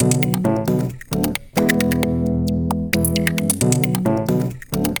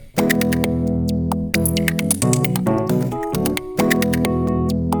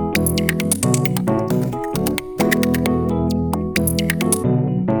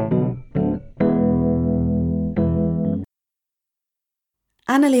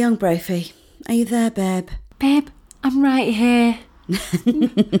Anna Leong Brophy, are you there, babe? Babe, I'm right here.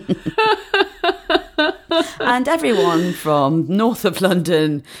 And everyone from north of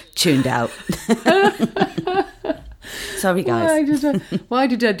London tuned out. Sorry, guys. Why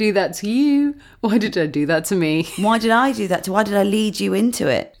did I do that to you? Why did I do that to me? Why did I do that? Why did I lead you into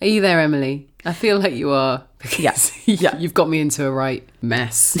it? Are you there, Emily? I feel like you are. Because you've got me into a right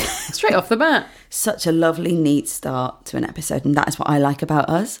mess. Straight off the bat. Such a lovely, neat start to an episode, and that is what I like about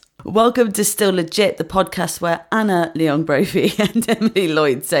us. Welcome to Still Legit, the podcast where Anna Leong Brophy and Emily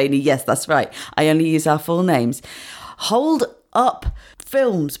Lloyd Saney, yes, that's right, I only use our full names, hold up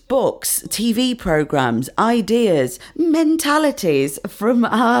films, books, TV programmes, ideas, mentalities from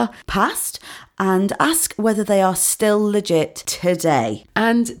our past and ask whether they are still legit today.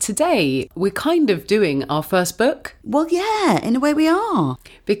 And today, we're kind of doing our first book. Well, yeah, in a way we are.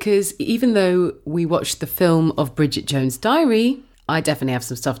 Because even though we watched the film of Bridget Jones' Diary, I definitely have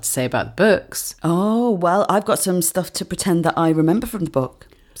some stuff to say about the books. Oh, well, I've got some stuff to pretend that I remember from the book.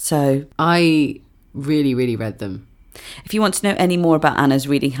 So I really, really read them. If you want to know any more about Anna's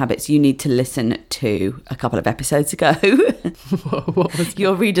reading habits, you need to listen to a couple of episodes ago. What was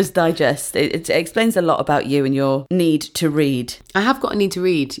your Reader's Digest. It explains a lot about you and your need to read. I have got a need to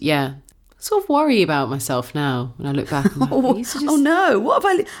read, yeah. I sort of worry about myself now when I look back. Oh no, what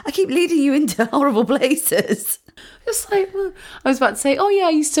have I keep leading you into horrible places. Just like, well, I was about to say, oh yeah,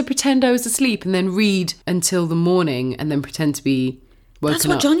 I used to pretend I was asleep and then read until the morning and then pretend to be woken up. That's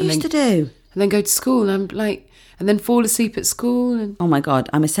what John used to do. And then go to school and I'm like... And then fall asleep at school. And... Oh my God,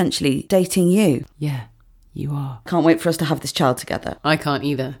 I'm essentially dating you. Yeah, you are. Can't wait for us to have this child together. I can't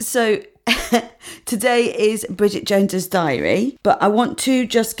either. So today is Bridget Jones's Diary, but I want to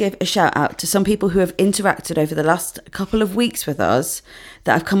just give a shout out to some people who have interacted over the last couple of weeks with us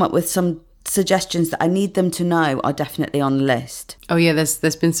that have come up with some suggestions that I need them to know are definitely on the list. Oh yeah,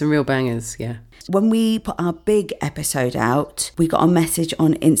 there's been some real bangers, yeah. When we put our big episode out, we got a message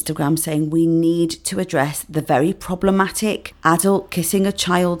on Instagram saying we need to address the very problematic adult kissing a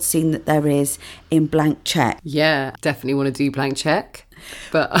child scene that there is in Blank Check. Yeah, definitely want to do Blank Check.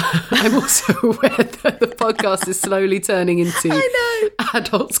 But I'm also aware that the podcast is slowly turning into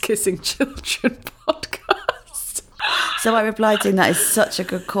adults kissing children podcast. So I replied saying that is such a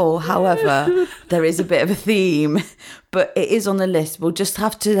good call. However, there is a bit of a theme, but it is on the list. We just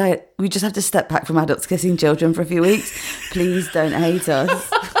have to step back from adults kissing children for a few weeks. Please don't hate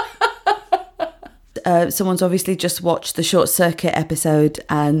us. Someone's obviously just watched the Short Circuit episode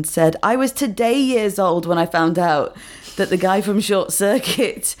and said, I was today years old when I found out that the guy from Short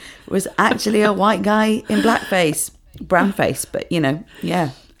Circuit was actually a white guy in blackface, brown face, but yeah.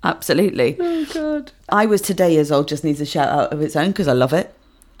 Absolutely. Oh, God. I was today years old just needs a shout out of its own because I love it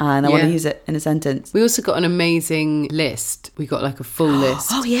and I want to use it in a sentence. We also got an amazing list. We got like a full list.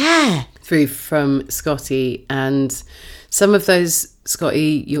 Oh, yeah. Through from Scotty, and some of those,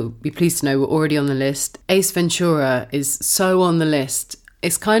 Scotty, you'll be pleased to know, were already on the list. Ace Ventura is so on the list.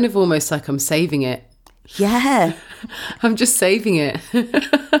 It's kind of almost like I'm saving it. Yeah. I'm just saving it.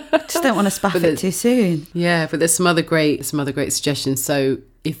 Just don't want to spaff it too soon. Yeah, but there's some other great suggestions. So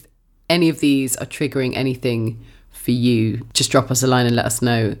if any of these are triggering anything for you, just drop us a line and let us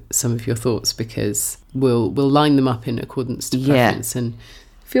know some of your thoughts, because we'll line them up in accordance to preference. And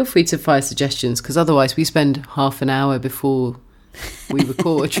feel free to fire suggestions, because otherwise we spend half an hour before we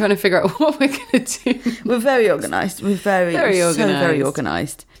record trying to figure out what we're going to do. We're very organised. We're very organised. So very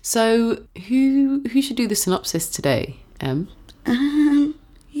organised. So who should do the synopsis today, Em?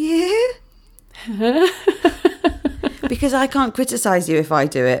 You? Because I can't criticise you if I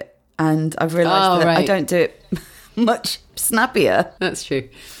do it, and I've realised that I don't do it much snappier. That's true.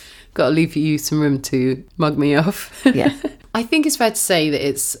 Got to leave you some room to mug me off. Yeah. I think it's fair to say that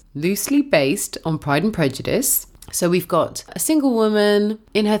it's loosely based on Pride and Prejudice. So we've got a single woman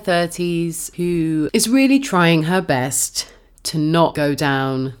in her 30s who is really trying her best to not go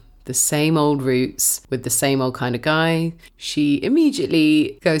down the same old routes with the same old kind of guy. She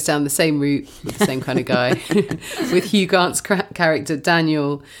immediately goes down the same route with the same kind of guy with Hugh Grant's character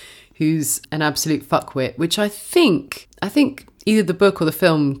Daniel, who's an absolute fuckwit, which I think either the book or the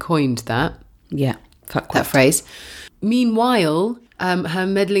film coined that. Yeah, fuckwit. That phrase. Meanwhile, her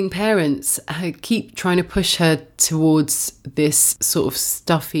meddling parents keep trying to push her towards this sort of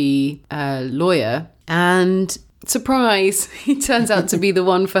stuffy lawyer, and surprise, he turns out to be the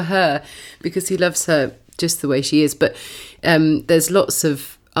one for her because he loves her just the way she is. But there's lots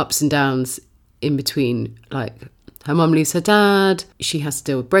of ups and downs in between, like her mum leaves her dad, she has to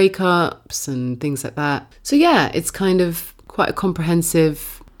deal with breakups and things like that. So yeah, it's kind of quite a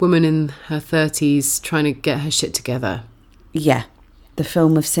comprehensive woman in her 30s trying to get her shit together. Yeah, the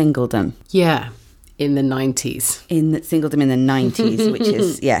film of singledom. Yeah, in the 90s. In singledom in the 90s, which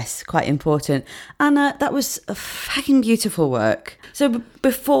is, yes, quite important. Anna, that was a fucking beautiful work. So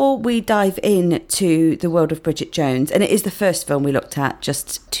before we dive into the world of Bridget Jones, and it is the first film we looked at,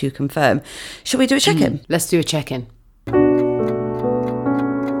 just to confirm, shall we do a check-in? Let's do a check-in.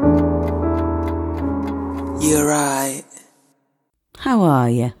 You're right. How are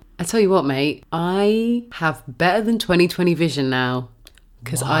you? I tell you what, mate, I have better than 20/20 vision now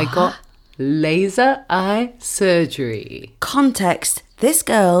because I got laser eye surgery. Context, this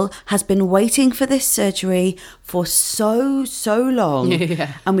girl has been waiting for this surgery for so long.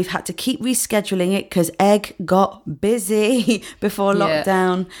 Yeah. And we've had to keep rescheduling it because Egg got busy before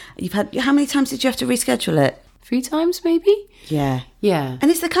lockdown. You've had, how many times did you have to reschedule it? 3 times, maybe? Yeah. Yeah. And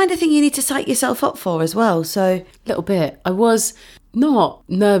it's the kind of thing you need to psych yourself up for as well. So, Little bit. I was not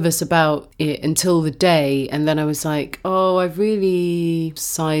nervous about it until the day, and then I was like, oh, I've really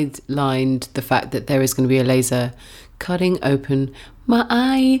sidelined the fact that there is going to be a laser cutting open my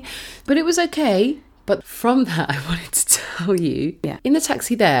eye. But it was okay. But from that, I wanted to tell you, in the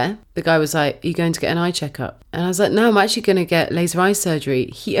taxi there, the guy was like, are you going to get an eye checkup? And I was like, no, I'm actually going to get laser eye surgery.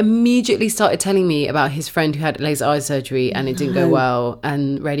 He immediately started telling me about his friend who had laser eye surgery and it didn't go well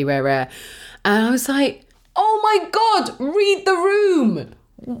and really rare. And I was like, oh my God, read the room.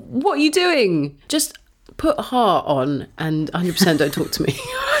 What are you doing? Just put a heart on and 100% don't talk to me.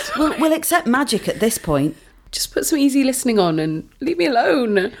 we'll accept magic at this point. Just put some easy listening on and leave me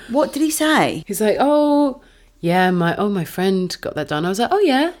alone. What did he say? He's like, oh, yeah, my friend got that done. I was like, oh,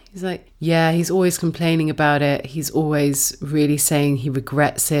 yeah. He's like, yeah, he's always complaining about it. He's always really saying he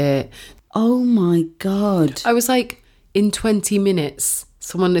regrets it. Oh, my God. I was like, in 20 minutes,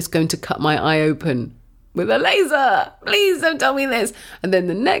 someone is going to cut my eye open with a laser. Please don't tell me this. And then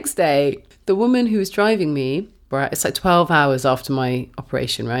the next day, the woman who was driving me, right, it's like 12 hours after my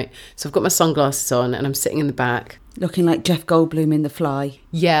operation, right? So I've got my sunglasses on and I'm sitting in the back. Looking like Jeff Goldblum in The Fly.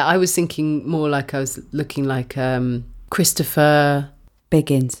 Yeah, I was thinking more like I was looking like Christopher...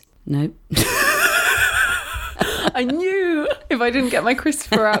 Biggins. No. I knew if I didn't get my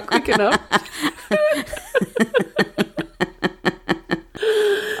Christopher out quick enough.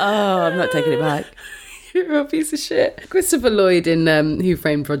 Oh, I'm not taking it back. You're a piece of shit. Christopher Lloyd in Who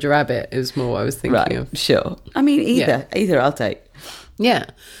Framed Roger Rabbit is more what I was thinking of. Sure. I mean, either I'll take. Yeah.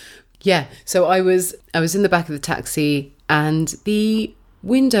 So I was in the back of the taxi and the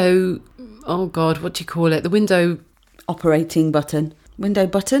window, oh God, what do you call it? The window operating button. Window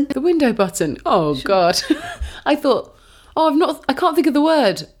button? The window button. Oh sure. God. I thought, I can't think of the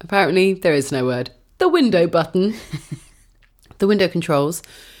word. Apparently there is no word. The window button. The window controls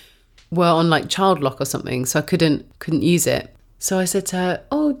were on like child lock or something, so I couldn't use it. So I said to her,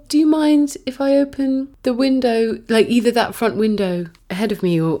 oh, do you mind if I open the window, like either that front window ahead of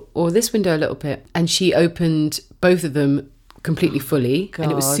me or this window a little bit? And she opened both of them completely fully. God.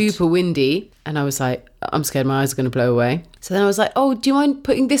 And it was super windy. And I was like, I'm scared my eyes are going to blow away. So then I was like, oh, do you mind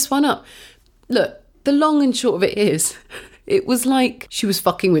putting this one up? Look, the long and short of it is, it was like she was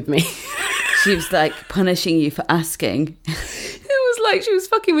fucking with me. She was like punishing you for asking. It was like she was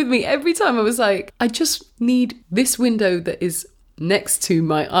fucking with me every time. I was like, I just need this window that is next to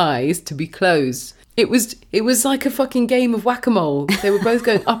my eyes to be closed. It was like a fucking game of whack-a-mole. They were both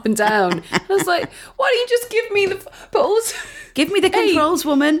going up and down. And I was like, why don't you just give me but also give me the controls,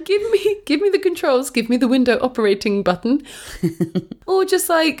 woman. Give me the controls. Give me the window operating button. Or just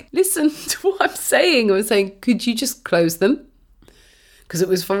like listen to what I'm saying. I was saying, could you just close them? Because it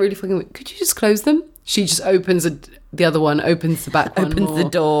was really fucking weird. Could you just close them? She just opens the other one, opens the back one. Opens the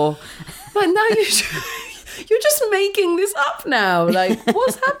door. Like, now you're just making this up now. Like,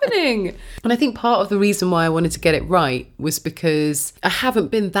 what's happening? And I think part of the reason why I wanted to get it right was because I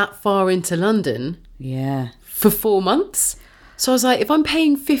haven't been that far into London for 4 months. So I was like, if I'm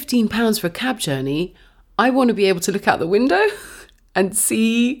paying £15 for a cab journey, I want to be able to look out the window and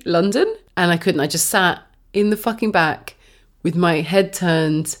see London. And I couldn't. I just sat in the fucking back with my head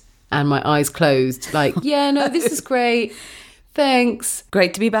turned and my eyes closed. Like, yeah, no, this is great. Thanks.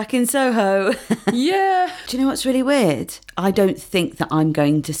 Great to be back in Soho. Yeah. Do you know what's really weird? I don't think that I'm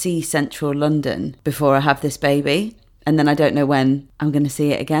going to see central London before I have this baby. And then I don't know when I'm going to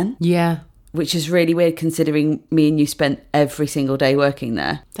see it again. Yeah. Which is really weird considering me and you spent every single day working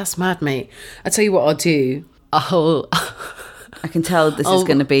there. That's mad, mate. I tell you what I'll do. I can tell this is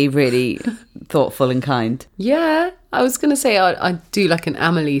going to be really thoughtful and kind. Yeah. I was going to say I'd do like an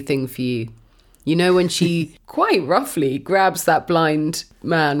Amelie thing for you. You know, when she quite roughly grabs that blind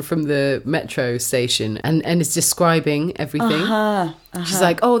man from the metro station and is describing everything. She's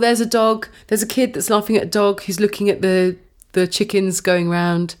like, oh, there's a dog. There's a kid that's laughing at a dog who's looking at the the chickens going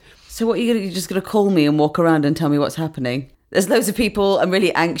round. So what, you're just going to call me and walk around and tell me what's happening? There's loads of people. I'm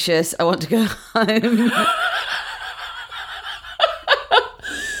really anxious. I want to go home.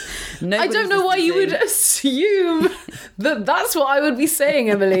 I don't know why you would assume that that's what I would be saying,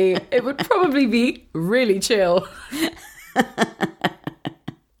 Emily. It would probably be really chill.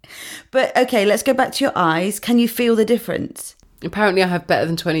 But okay, let's go back to your eyes. Can you feel the difference? Apparently I have better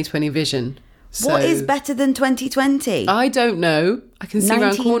than 20/20 vision. So What is better than 20/20? I don't know. I can see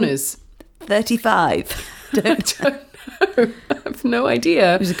around corners. 35. I don't know. I have no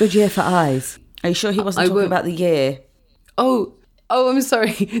idea. It was a good year for eyes. Are you sure he wasn't talking about the year? Oh, I'm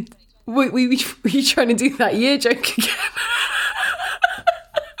sorry. Were you trying to do that year joke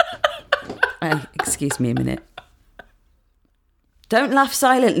again? Excuse me a minute. Don't laugh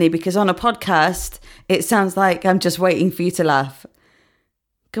silently, because on a podcast, it sounds like I'm just waiting for you to laugh.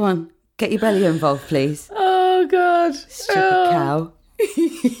 Come on, get your belly involved, please. Oh, God. Stupid cow.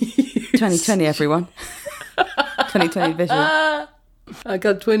 20/20, everyone. 20/20 vision. I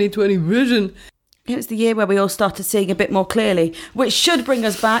got 20/20 vision. It was the year where we all started seeing a bit more clearly, which should bring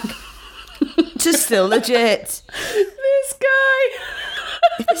us back to Still Legit. This guy.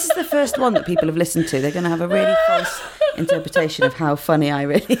 If this is the first one that people have listened to, they're going to have a really false interpretation of how funny I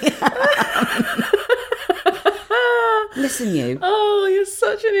really am. Listen, you. Oh, you're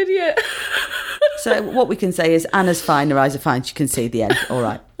such an idiot. So what we can say is Anna's fine, her eyes are fine, she can see the end. All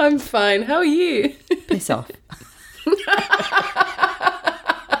right. I'm fine. How are you? Piss off.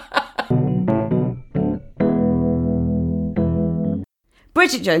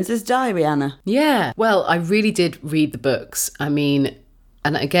 Bridget Jones's Diary, Anna. Yeah. Well, I really did read the books. I mean,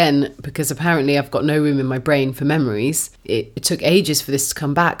 and again, because apparently I've got no room in my brain for memories, it took ages for this to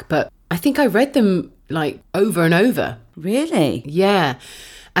come back. But I think I read them like over and over. Really? Yeah.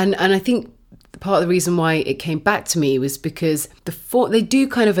 And I think part of the reason why it came back to me was because they do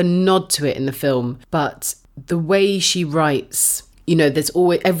kind of a nod to it in the film, but the way she writes, you know, there's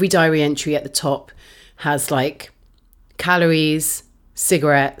always, every diary entry at the top has like calories,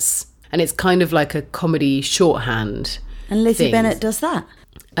 cigarettes, and it's kind of like a comedy shorthand. And Lizzie Bennett does that?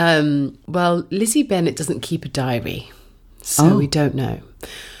 Well, Lizzie Bennett doesn't keep a diary, so we don't know.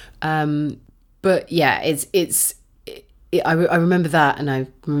 But yeah, I remember that, and I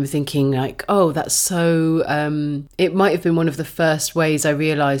remember thinking like, oh, that's so... it might have been one of the first ways I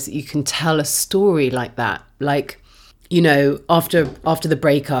realised that you can tell a story like that. Like, you know, after the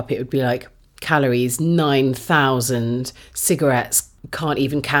breakup, it would be like calories, 9,000, cigarettes, can't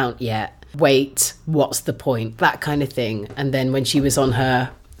even count yet. Wait, what's the point? That kind of thing. And then when she was on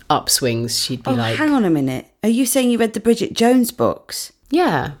her upswings, she'd be like... hang on a minute. Are you saying you read the Bridget Jones books?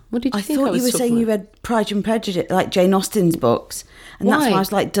 Yeah. What did you think? I thought you were saying you read Pride and Prejudice, like Jane Austen's books. And that's why I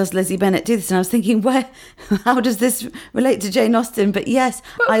was like, does Lizzie Bennett do this? And I was thinking, how does this relate to Jane Austen? But yes,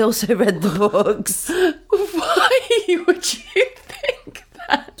 I also read the books. Why would you think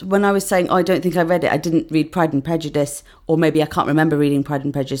that? When I was saying, I don't think I read it, I didn't read Pride and Prejudice, or maybe I can't remember reading Pride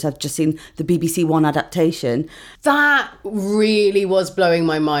and Prejudice. I've just seen the BBC One adaptation. That really was blowing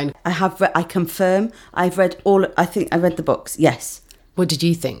my mind. I confirm, I think I read the books, yes. What did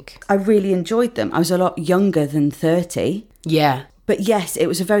you think? I really enjoyed them. I was a lot younger than 30. Yeah. But yes, it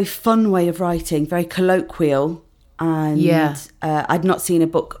was a very fun way of writing, very colloquial. And I'd not seen a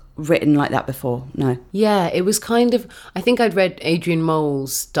book written like that before, no. Yeah, it was kind of... I think I'd read Adrian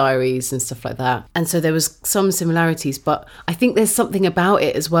Mole's diaries and stuff like that. And so there was some similarities. But I think there's something about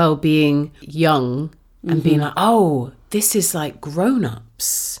it as well, being young and being like, oh, this is like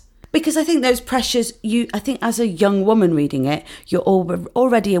grown-ups. Because I think those pressures, I think as a young woman reading it, you're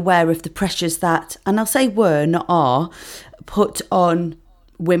already aware of the pressures that, and I'll say were, not are, put on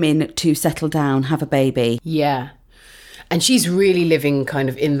women to settle down, have a baby. Yeah. And she's really living kind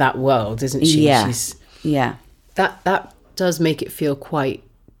of in that world, isn't she? Yeah. Yeah. That does make it feel quite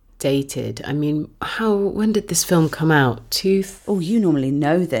dated. I mean, when did this film come out? Oh, you normally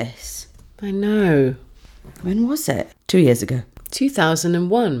know this. I know. When was it? 2 years ago.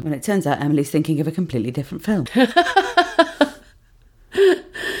 2001. Well, it turns out Emily's thinking of a completely different film.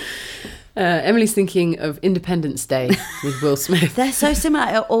 Emily's thinking of Independence Day with Will Smith. They're so similar.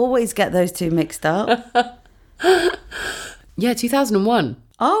 I always get those two mixed up. Yeah, 2001.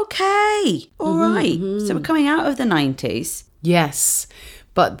 Okay. All right. So we're coming out of the 90s. Yes.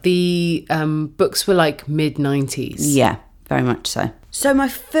 But the books were like mid-90s. Yeah, very much so. So my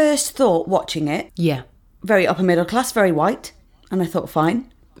first thought watching it... Yeah. Very upper middle class, very white. And I thought,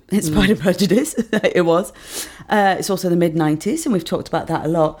 fine, it's Pride and Prejudice. It was. It's also the mid-90s, and we've talked about that a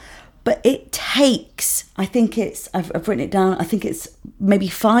lot. But it takes, I think it's, I've written it down, I think it's maybe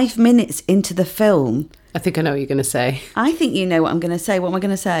 5 minutes into the film. I think I know what you're going to say. I think you know what I'm going to say. What am I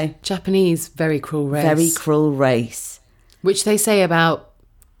going to say? Japanese, very cruel race. Very cruel race. Which they say about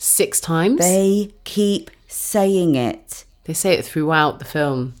 6 times. They keep saying it. They say it throughout the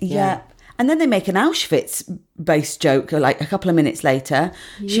film. Yeah. And then they make an Auschwitz-based joke, like a couple of minutes later.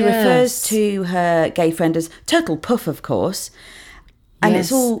 She refers to her gay friend as Total Puff, of course. And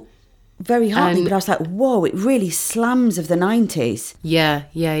it's all very heartening, but I was like, whoa, it really slams of the 90s. Yeah.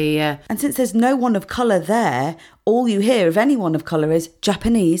 And since there's no one of colour there, all you hear of anyone of colour is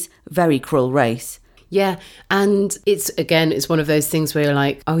Japanese, very cruel race. Yeah, and it's one of those things where you're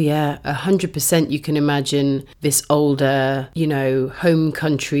like, oh yeah, 100% you can imagine this older, home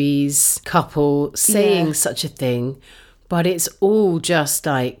countries couple saying such a thing, but it's all just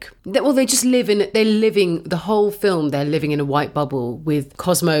like, they're living the whole film, they're living in a white bubble with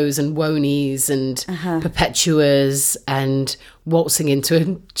Cosmos and Wonies and Perpetuas and waltzing into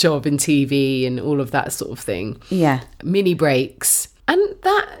a job in TV and all of that sort of thing. Yeah. Mini breaks. And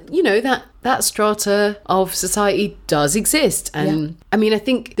that strata of society does exist. And I mean, I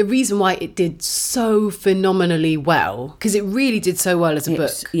think the reason why it did so phenomenally well, because it really did so well as a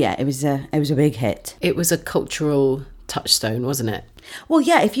book. Yeah, it was a big hit. It was a cultural touchstone, wasn't it? Well,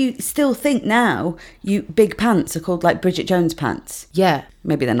 yeah, if you still think now, big pants are called like Bridget Jones pants. Yeah.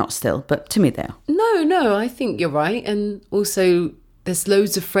 Maybe they're not still, but to me they are. No, I think you're right. And also there's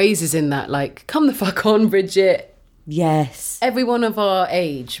loads of phrases in that, like, come the fuck on, Bridget. Yes. Everyone of our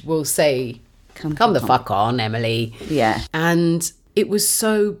age will say, come the fuck on, Emily. Yeah. And it was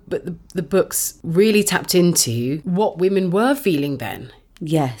but the books really tapped into what women were feeling then.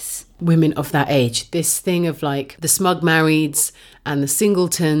 Yes. Women of that age. This thing of like the smug marrieds and the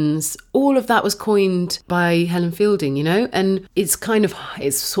singletons, all of that was coined by Helen Fielding, and it's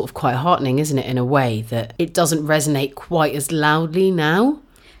sort of quite heartening, isn't it, in a way that it doesn't resonate quite as loudly now.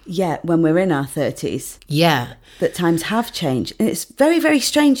 Yeah, when we're in our 30s. Yeah. That times have changed. And it's very, very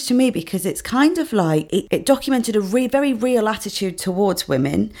strange to me because it's kind of like it documented a very real attitude towards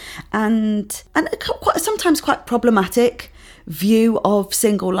women and sometimes quite problematic view of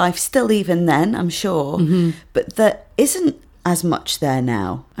single life still even then, I'm sure. Mm-hmm. But that isn't as much there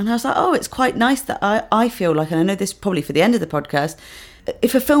now. And I was like, oh, it's quite nice that I feel like, and I know this probably for the end of the podcast,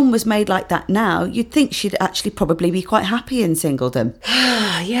 if a film was made like that now, you'd think she'd actually probably be quite happy in singledom.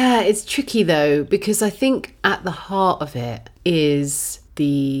 Yeah, it's tricky though, because I think at the heart of it is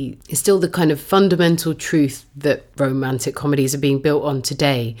still the kind of fundamental truth that romantic comedies are being built on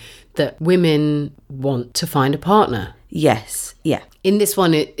today, that women want to find a partner. Yes, yeah. In this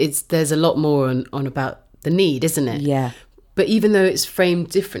one, there's a lot more on about the need, isn't it? Yeah. But even though it's framed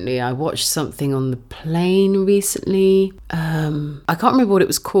differently, I watched something on the plane recently. I can't remember what it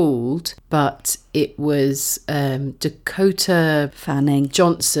was called, but it was Dakota Fanning.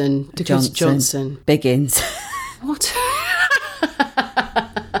 Johnson. Biggins. What?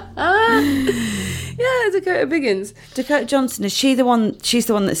 Yeah, Dakota Biggins. Dakota Johnson, she's the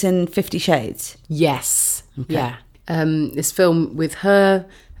one that's in 50 Shades? Yes. Okay. Yeah. This film with her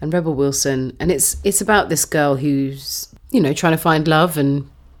and Rebel Wilson, and it's about this girl who's trying to find love and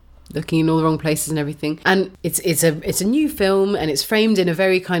looking in all the wrong places and everything. And it's a new film, and it's framed in a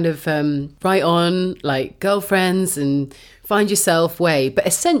very kind of right on, like, girlfriends and find yourself way. But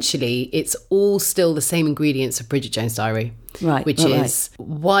essentially, it's all still the same ingredients of Bridget Jones' Diary. Right. Which is,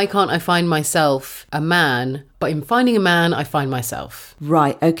 why can't I find myself a man? But in finding a man, I find myself.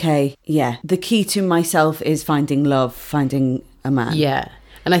 Right, okay, yeah. The key to myself is finding love, finding a man. Yeah.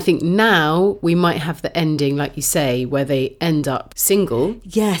 And I think now we might have the ending, like you say, where they end up single.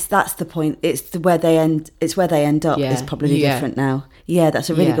 Yes, that's the point. It's where they end up is probably different now. Yeah,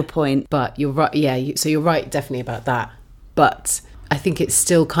 that's a really good point. But you're right. Yeah, so you're right, definitely about that. But I think it's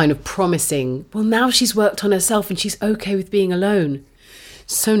still kind of promising. Well, now she's worked on herself and she's okay with being alone.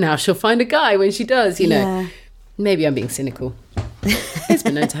 So now she'll find a guy when she does, Yeah. Maybe I'm being cynical. It's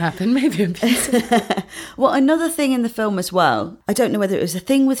been known to happen. Maybe I'm being cynical. Well, another thing in the film as well, I don't know whether it was a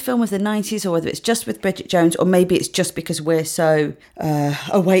thing with film of the 90s or whether it's just with Bridget Jones, or maybe it's just because we're so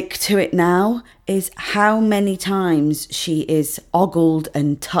awake to it now, is how many times she is ogled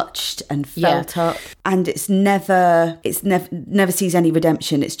and touched and felt up, and it's never sees any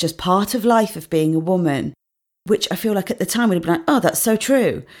redemption. It's just part of life of being a woman, which I feel like at the time would have been like, oh, that's so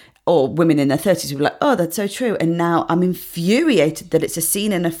true. Or women in their 30s would be like, oh, that's so true. And now I'm infuriated that it's a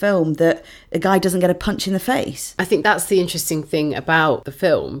scene in a film that a guy doesn't get a punch in the face. I think that's the interesting thing about the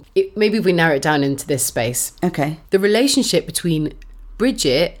film. Maybe we narrow it down into this space. Okay. The relationship between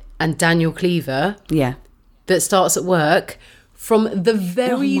Bridget and Daniel Cleaver, that starts at work, from the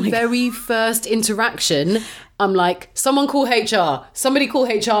very first interaction. I'm like, someone call HR. Somebody call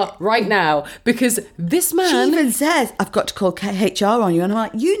HR right now. Because this man... She even says, I've got to call HR on you. And I'm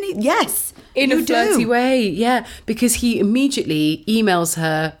like, yes, in a flirty way, yeah. Because he immediately emails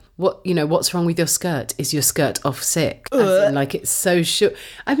her, what's wrong with your skirt? Is your skirt off sick? As in, like, it's so short.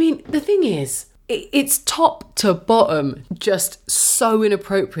 I mean, the thing is, it's top to bottom just so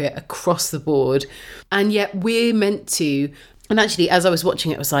inappropriate across the board. And yet we're meant to... And actually, as I was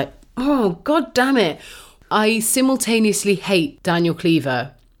watching it, I was like, oh, God damn it. I simultaneously hate Daniel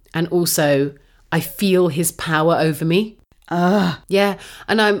Cleaver, and also I feel his power over me. Yeah,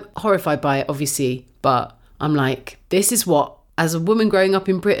 and I'm horrified by it, obviously, but I'm like, this is what, as a woman growing up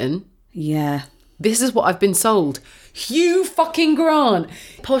in Britain, this is what I've been sold. Hugh fucking Grant.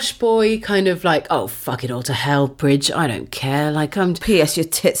 Posh boy, kind of like, oh, fuck it all to hell, Bridge. I don't care. Like, P.S. Your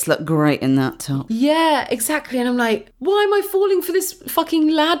tits look great in that top. Yeah, exactly. And I'm like, why am I falling for this fucking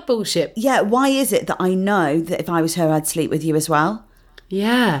lad bullshit? Yeah, why is it that I know that if I was her, I'd sleep with you as well?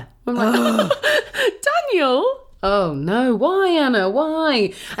 Yeah. I'm like, Daniel? Oh, no. Why, Anna?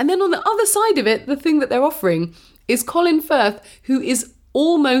 Why? And then on the other side of it, the thing that they're offering is Colin Firth, who is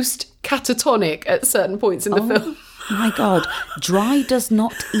almost catatonic at certain points in the film. My God, Dry does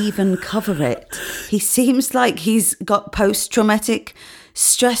not even cover it. He seems like he's got post-traumatic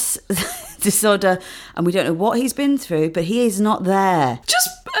stress disorder, and we don't know what he's been through, but he is not there. Just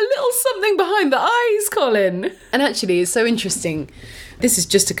a little something behind the eyes, Colin. And actually, it's so interesting. This has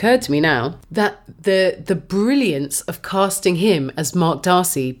just occurred to me now, that the brilliance of casting him as Mark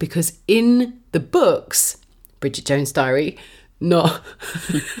Darcy, because in the books, Bridget Jones' Diary, not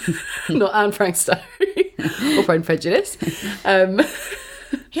Anne Frank's Diary or Pride and Prejudice.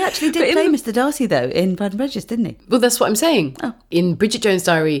 He actually did play Mr. Darcy, though, in Pride and Prejudice, didn't he? Well, that's what I'm saying. Oh. In Bridget Jones'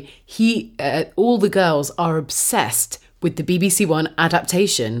 Diary, all the girls are obsessed with the BBC One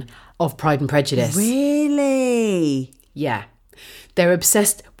adaptation of Pride and Prejudice. Really? Yeah. They're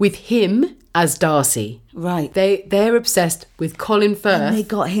obsessed with him as Darcy. Right. They're obsessed with Colin Firth. And they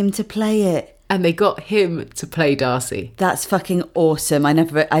got him to play it. And they got him to play Darcy. That's fucking awesome. I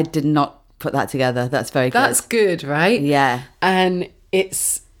did not put that together. That's very good. That's good, right? Yeah. And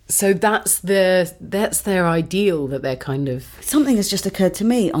that's their ideal that they're kind of... Something has just occurred to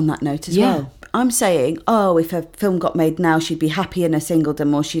me on that note as well. I'm saying, if a film got made now, she'd be happy in a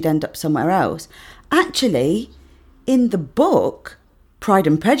singledom or she'd end up somewhere else. Actually, in the book, Pride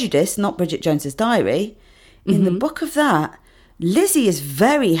and Prejudice, not Bridget Jones's Diary, in the book of that, Lizzie is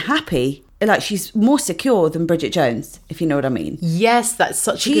very happy. Like, she's more secure than Bridget Jones, if you know what I mean. Yes, that's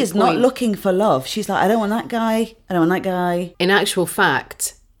such a good point. She is not looking for love. She's like, I don't want that guy. I don't want that guy. In actual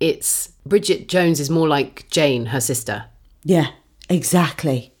fact, it's Bridget Jones is more like Jane, her sister. Yeah,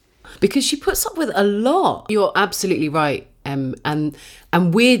 exactly. Because she puts up with a lot. You're absolutely right. And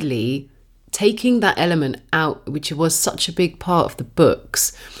weirdly, taking that element out, which was such a big part of the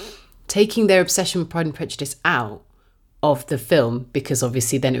books, taking their obsession with Pride and Prejudice out of the film, because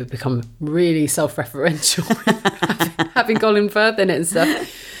obviously then it would become really self-referential having Colin Firth in it and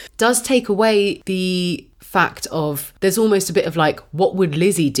stuff, does take away the fact of there's almost a bit of like, what would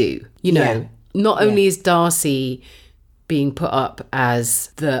Lizzie do? Not only is Darcy being put up as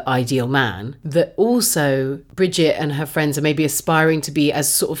the ideal man, that also Bridget and her friends are maybe aspiring to be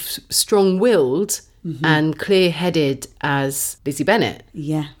as sort of strong-willed and clear-headed as Lizzie Bennet.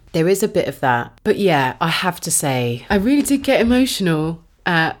 Yeah. There is a bit of that. But yeah, I have to say, I really did get emotional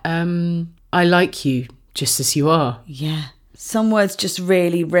at I like you just as you are. Yeah. Some words just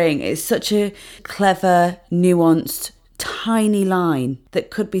really ring. It's such a clever, nuanced, tiny line that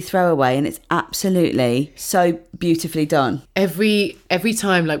could be throwaway, and it's absolutely so beautifully done. Every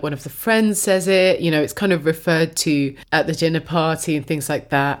time like one of the friends says it, it's kind of referred to at the dinner party and things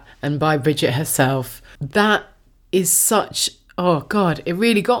like that, and by Bridget herself. That is such... Oh, God, it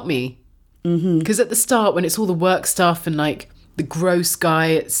really got me. Because at the start, when it's all the work stuff and, like, the gross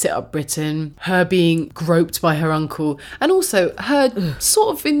guy at Sit Up Britain, her being groped by her uncle, and also her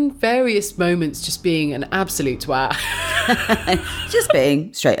sort of in various moments just being an absolute twat. Just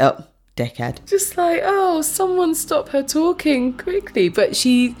being straight up dickhead. Just like, oh, someone stop her talking quickly. But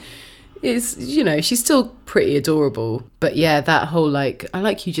she is, she's still pretty adorable. But yeah, that whole like, I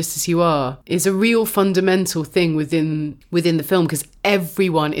like you just as you are is a real fundamental thing within the film, because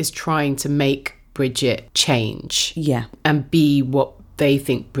everyone is trying to make Bridget change. Yeah. And be what they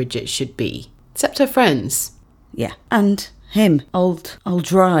think Bridget should be. Except her friends. Yeah. And him, old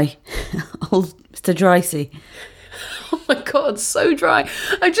Dry. Old Mr. Dricey. Oh my God, so dry.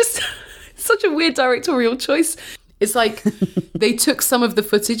 Such a weird directorial choice. It's like they took some of the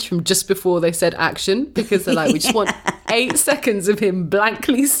footage from just before they said action, because they're like, we just want 8 seconds of him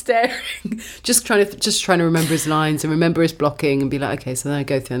blankly staring, just trying to remember his lines and remember his blocking and be like, okay, so then I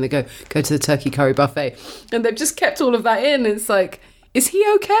go through and they go to the turkey curry buffet, and they've just kept all of that in. It's like, is he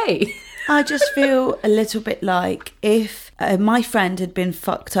okay? I just feel a little bit like if my friend had been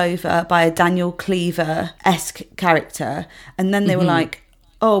fucked over by a Daniel Cleaver-esque character, and then they were like,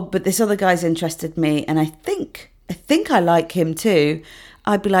 oh, but this other guy's interested me, and I think I like him too.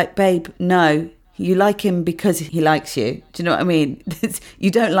 I'd be like, babe, no, you like him because he likes you. Do you know what I mean?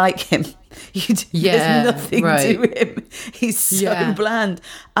 You don't like him. There's nothing to him. He's so bland.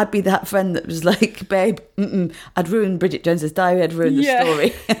 I'd be that friend that was like, babe, I'd ruin Bridget Jones's Diary. I'd ruin the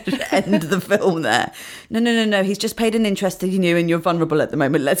story. I'd end the film there. No. He's just paid an interest in you and you're vulnerable at the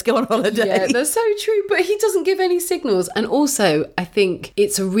moment. Let's go on holiday. Yeah, that's so true. But he doesn't give any signals. And also, I think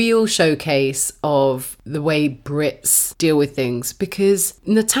it's a real showcase of the way Brits deal with things, because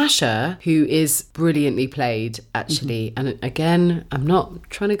Natasha, who is brilliantly played, actually, and again, I'm not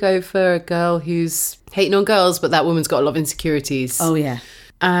trying to go for a girl who's hating on girls, but that woman's got a lot of insecurities. Oh, yeah.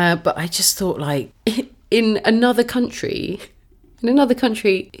 But I just thought, like, in another country,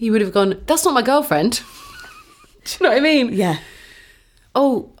 he would have gone, that's not my girlfriend. Do you know what I mean? Yeah.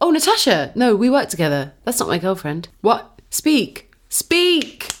 Oh, Natasha. No, we work together. That's not my girlfriend. What? Speak.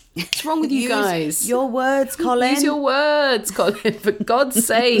 What's wrong with you guys? Your words, Colin. Use your words, Colin, for God's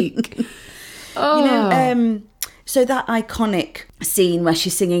sake. Oh. You know, so that iconic scene where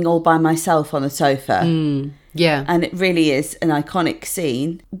she's singing All By Myself on the sofa. Yeah. And it really is an iconic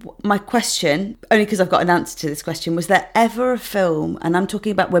scene. My question, only because I've got an answer to this question, was there ever a film, and I'm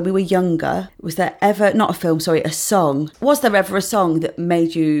talking about when we were younger, was there ever, not a film, sorry, a song. Was there ever a song that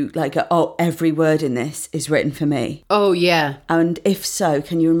made you like, oh, every word in this is written for me? Oh, yeah. And if so,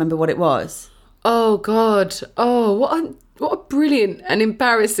 can you remember what it was? Oh, God. Oh, what a brilliant and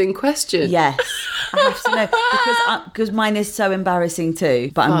embarrassing question. Yes, I have to know, because mine is so embarrassing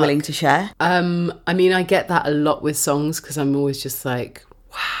too, but I'm willing to share. I mean, I get that a lot with songs, because I'm always just like,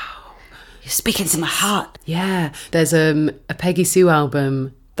 wow. You're speaking to my heart. Yeah. There's a Peggy Sue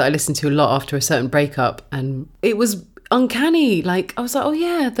album that I listened to a lot after a certain breakup, and it was uncanny. Like, I was like, oh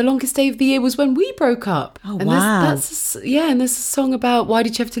yeah, the longest day of the year was when we broke up. Oh, and wow. And there's a song about why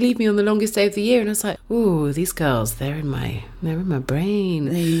did you have to leave me on the longest day of the year, and I was like, ooh, these girls, they're in my brain.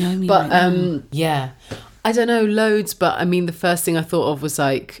 They know me. But right now. yeah, I don't know loads, but I mean, the first thing I thought of was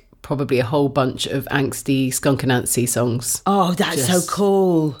like probably a whole bunch of angsty Skunk Anansie songs. Oh, that's so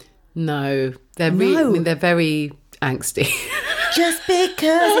cool. No, they're they're very angsty. Just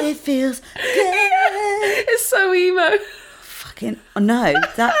because it feels good. It's so emo. Fucking no,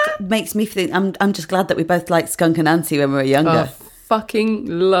 that makes me think. I'm just glad that we both liked Skunk Anansie when we were younger. Oh, fucking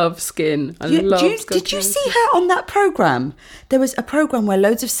love Skin. Did you see her on that programme? There was a programme where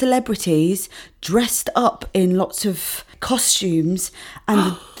loads of celebrities dressed up in lots of costumes,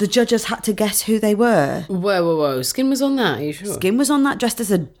 and the judges had to guess who they were. Whoa. Skin was on that, are you sure? Skin was on that, dressed as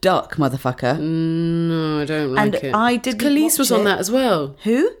a duck, motherfucker. No, I don't like it. And I didn't Khalees was on that as well.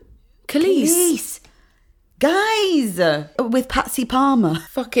 Who? Khalees. Guys, with Patsy Palmer.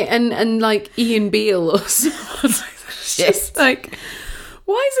 Fuck it. And like Ian Beale or something. It's just like,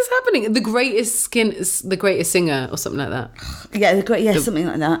 why is this happening? The greatest singer or something like that. Yeah, something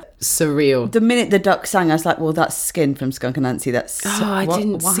like that. Surreal. The minute the duck sang, I was like, well, that's Skin from Skunk Anansie. I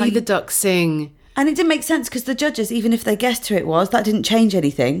didn't see the duck sing. And it didn't make sense because the judges, even if they guessed who it was, that didn't change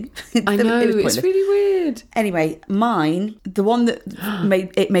anything. I know, it's really weird. Anyway, mine, the one that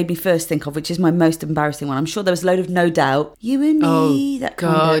made me first think of, which is my most embarrassing one. I'm sure there was a load of No Doubt. You and me, that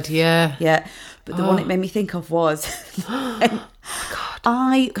kind of. God, yeah. Yeah. But the one it made me think of was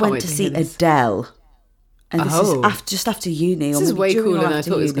I went to see Adele. And this is just after uni. This is way cooler than I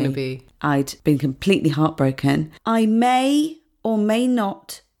thought it was going to be. I'd been completely heartbroken. I may or may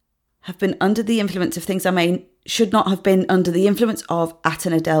not have been under the influence of things I should not have been under the influence of at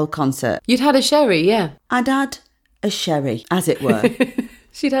an Adele concert. You'd had a sherry, yeah. I'd had a sherry, as it were.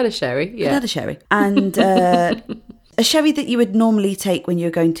 She'd had a sherry, yeah. I'd had a sherry. And a sherry that you would normally take when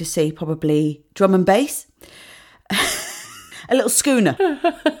you're going to see probably drum and bass. A little schooner.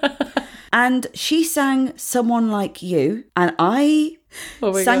 And she sang Someone Like You, and I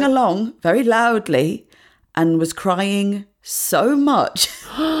sang along very loudly and was crying so much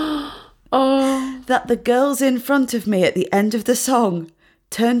that the girls in front of me at the end of the song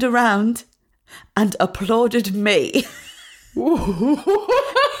turned around and applauded me.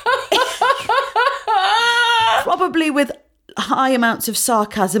 Probably with high amounts of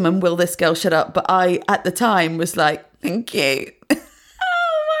sarcasm and will this girl shut up, but I at the time was like, thank you.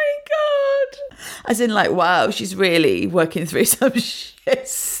 As in, like, wow, she's really working through some shit.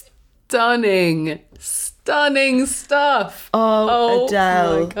 Stunning stuff. Oh,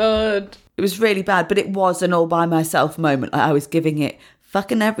 Adele. Oh my God. It was really bad, but it was an all by myself moment. I was giving it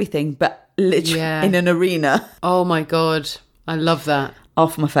fucking everything, but literally in an arena. Oh my God. I love that.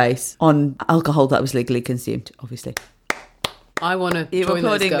 Off my face on alcohol that was legally consumed, obviously. I want to join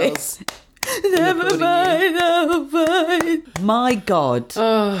those girls. Never mind, never mind. My God.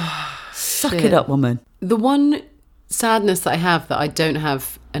 Suck it up, woman. The one sadness that I have that I don't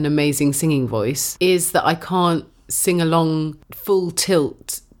have an amazing singing voice is that I can't sing along full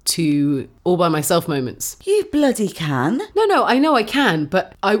tilt to All By Myself moments. You bloody can. No, I know I can,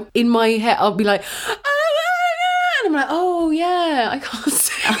 but in my head I'll be like, and I'm like, oh yeah, I can't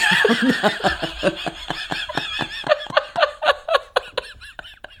sing.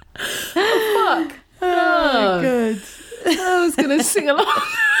 Oh, fuck. Oh, good. I was going to sing along.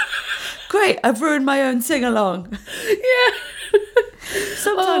 Great, I've ruined my own sing-along. Yeah.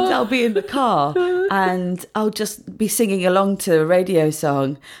 Sometimes I'll be in the car and I'll just be singing along to a radio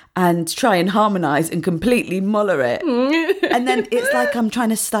song and try and harmonise and completely muller it. And then it's like I'm trying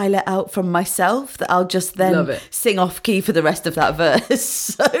to style it out from myself that I'll just then sing off key for the rest of that verse.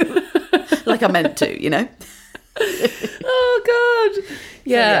 So, like I meant to, you know? Oh, God.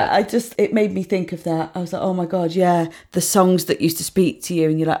 Yeah. So, it made me think of that. I was like, oh my God, yeah, the songs that used to speak to you,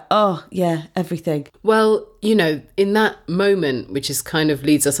 and you're like, oh yeah, everything. Well, you know, in that moment, which is kind of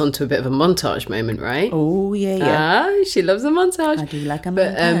leads us on to a bit of a montage moment, right? Oh, yeah. She loves a montage. I do like a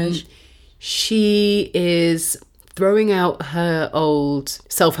montage. She is throwing out her old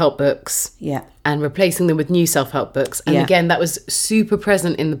self-help books. Yeah. And replacing them with new self-help books. And again, that was super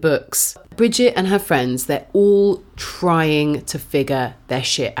present in the books. Bridget and her friends, they're all trying to figure their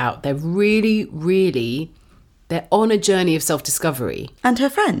shit out. They're really, they're on a journey of self-discovery. And her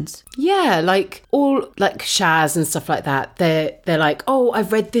friends? Yeah, like Shaz and stuff like that. They're like, oh,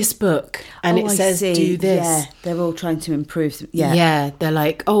 I've read this book and it says do this. Yeah, they're all trying to improve. Yeah, they're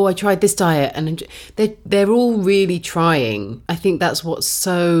like, oh, I tried this diet, and they're all really trying. I think that's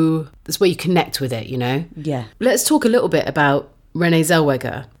that's where you connect with it, you know? Yeah. Let's talk a little bit about Renee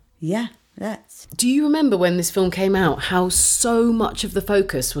Zellweger. Yeah, let's. Do you remember when this film came out, how so much of the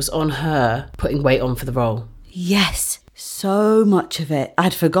focus was on her putting weight on for the role? Yes, so much of it.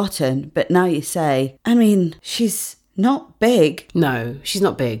 I'd forgotten, but now you say, I mean, she's not big. No, she's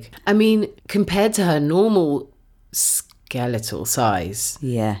not big. I mean, compared to her normal skeletal size,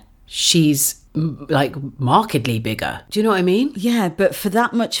 she's like markedly bigger. Do you know what I mean? Yeah, but for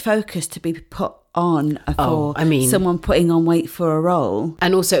that much focus to be put on for someone putting on weight for a role.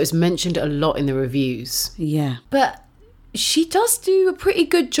 And also it was mentioned a lot in the reviews. Yeah. But she does do a pretty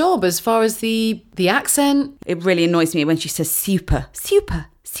good job as far as the accent. It really annoys me when she says super.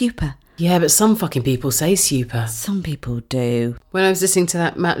 Yeah, but some fucking people say super. Some people do. When I was listening to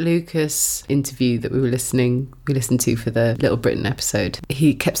that Matt Lucas interview that we listened to for the Little Britain episode,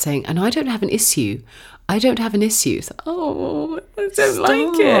 he kept saying, and I don't have an issue. It's like, oh, I don't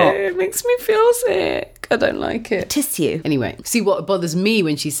like it. It makes me feel sick. I don't like it. Tissue. Anyway, see, what bothers me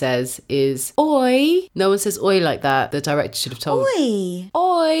when she says is, oi. No one says oi like that. The director should have told. Oi.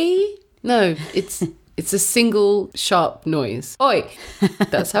 Oi. No, it's a single sharp noise. Oi.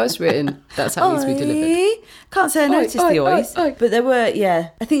 That's how it's written. That's how it needs to be delivered. Can't say I noticed the ois. But there were,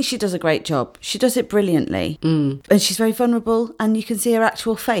 I think she does a great job. She does it brilliantly. And she's very vulnerable, and you can see her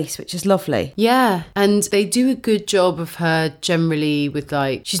actual face, which is lovely. Yeah. And they do a good job of her generally with,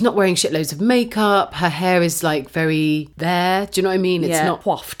 like, she's not wearing shitloads of makeup. Her hair is, like, very there. Do you know what I mean? It's not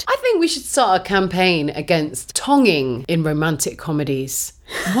coiffed. I think we should start a campaign against tonguing in romantic comedies.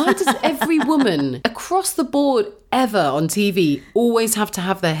 Why does every woman across the board ever on TV always have to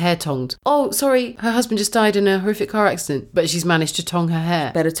have their hair tongued? Oh, sorry, her husband just died in a horrific car accident, but she's managed to tongue her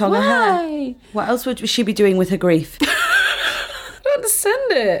hair. Better tongue her hair. What else would she be doing with her grief? I don't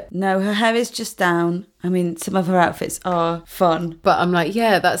understand it. No, her hair is just down. I mean, some of her outfits are fun. But I'm like,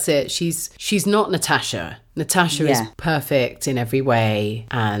 yeah, that's it. She's not Natasha. Natasha is perfect in every way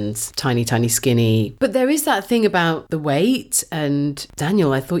and tiny, tiny, skinny. But there is that thing about the weight. And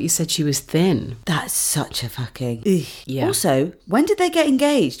Daniel, I thought you said she was thin. That's such a fucking... Yeah. Also, when did they get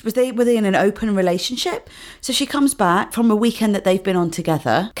engaged? Were they in an open relationship? So she comes back from a weekend that they've been on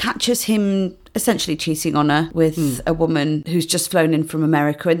together, catches him essentially cheating on her with a woman who's just flown in from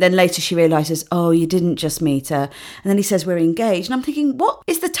America. And then later she realises, oh, you didn't just meet her. And then he says, we're engaged. And I'm thinking, what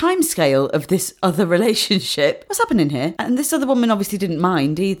is the time scale of this other relationship? What's happening here? And this other woman obviously didn't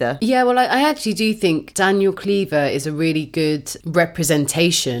mind either. Yeah, well, I actually do think Daniel Cleaver is a really good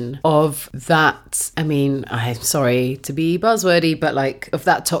representation of that. I mean, I'm sorry to be buzzwordy, but like of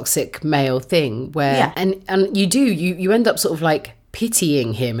that toxic male thing where, and you end up sort of like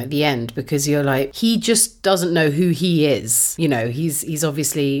pitying him at the end, because you're like, he just doesn't know who he is. You know, he's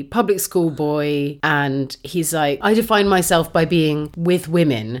obviously public school boy, and he's like, I define myself by being with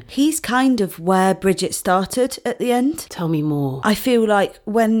women. He's kind of where Bridget started at the end. Tell me more. I feel like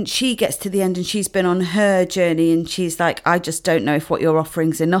when she gets to the end and she's been on her journey and she's like, I just don't know if what you're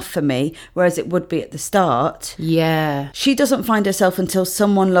offering's enough for me, whereas it would be at the start. Yeah. She doesn't find herself until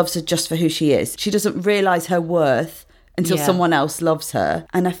someone loves her just for who she is. She doesn't realise her worth until someone else loves her.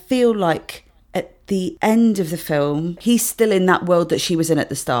 And I feel like at the end of the film, he's still in that world that she was in at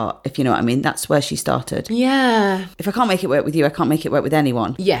the start, if you know what I mean. That's where she started. Yeah. If I can't make it work with you, I can't make it work with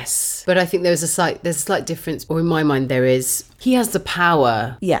anyone. Yes. But I think there's a slight difference, or in my mind there is. He has the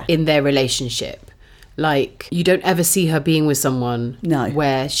power in their relationship. Like, you don't ever see her being with someone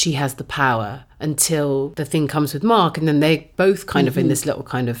where she has the power until the thing comes with Mark, and then they both kind of in this little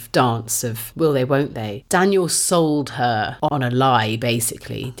kind of dance of will they, won't they. Daniel sold her on a lie,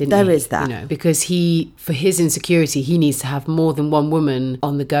 basically, didn't he? There is that. You know, because for his insecurity, he needs to have more than one woman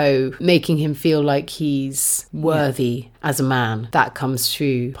on the go, making him feel like he's worthy as a man. That comes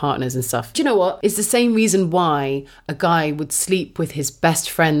through partners and stuff. Do you know what? It's the same reason why a guy would sleep with his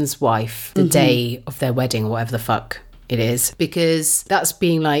best friend's wife the day of their wedding, or whatever the fuck it is, because that's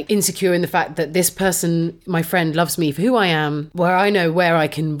being like insecure in the fact that this person, my friend, loves me for who I am. Where I know where I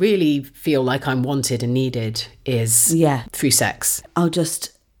can really feel like I'm wanted and needed is through sex. I'll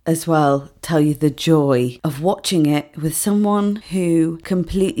just as well tell you the joy of watching it with someone who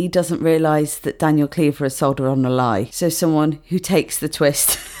completely doesn't realise that Daniel Cleaver has sold her on a lie. So someone who takes the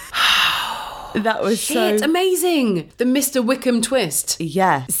twist. That was so amazing. The Mr. Wickham twist.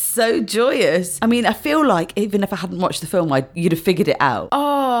 Yeah, so joyous. I mean, I feel like even if I hadn't watched the film, you'd have figured it out.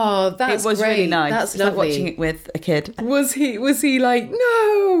 Oh, that's great. It was great. really nice. That's lovely. Like watching it with a kid. Was he like,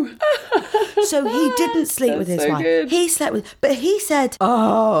 no? So he didn't sleep with his wife. Good. He slept with, but he said,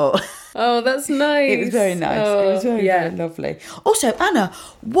 oh. Oh, that's nice. It was very nice. It was very, very lovely. Also, Anna,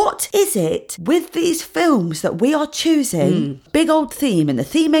 what is it with these films that we are choosing? Big old theme, and the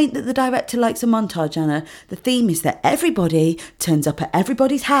theme ain't that the director likes a montage, Anna. The theme is that everybody turns up at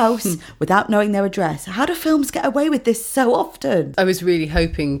everybody's house without knowing their address. How do films get away with this so often? I was really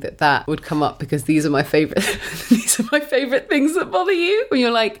hoping that would come up, because these are my favourite things that bother you. When you're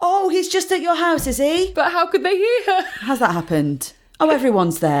like, oh, he's just at your house, is he? But how could they hear? How's that happened? Oh,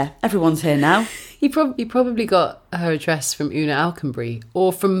 everyone's there. Everyone's here now. He probably got her address from Una Alconbury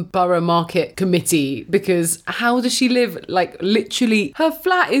or from Borough Market Committee, because how does she live? Like, literally, her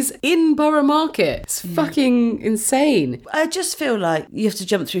flat is in Borough Market. It's fucking insane. I just feel like you have to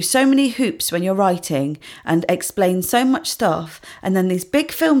jump through so many hoops when you're writing and explain so much stuff, and then these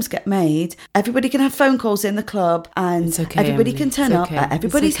big films get made. Everybody can have phone calls in the club, and everybody can turn up at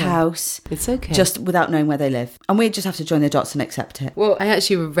everybody's house. It's okay. Just without knowing where they live. And we just have to join the dots and accept it. Well, I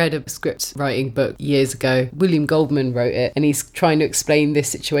actually read a script writing book years ago. William Goldman wrote it, and he's trying to explain this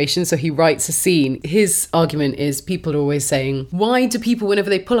situation. So he writes a scene. His argument is people are always saying, why do people, whenever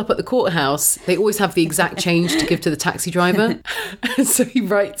they pull up at the courthouse, they always have the exact change to give to the taxi driver? And so he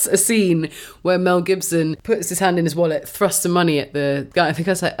writes a scene where Mel Gibson puts his hand in his wallet, thrusts some money at the guy. I think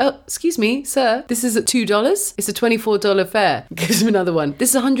I was like, oh, excuse me, sir, this is at $2. It's a $24 fare. Gives him another one.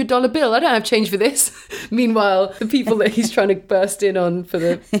 This is a $100 bill. I don't have change for this. Meanwhile, the people that he's trying to burst in on for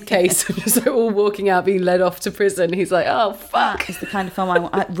the case are just all walking out, being led off to prison. He's like, oh, fuck. It's the kind of film I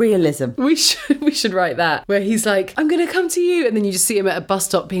want. Realism. We should write that, where he's like, I'm going to come to you. And then you just see him at a bus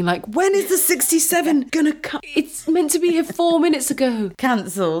stop being like, when is the 67 going to come? It's meant to be here 4 minutes ago.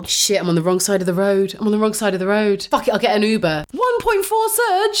 Cancelled. Shit, I'm on the wrong side of the road. Fuck it, I'll get an Uber. 1.4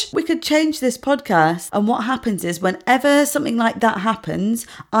 surge. We could change this podcast, and what happens is whenever something like that happens,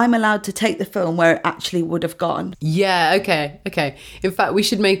 I'm allowed to take the film where it actually would have gone. Yeah, okay. In fact, we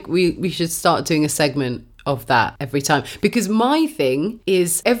should start doing a segment of that every time, because my thing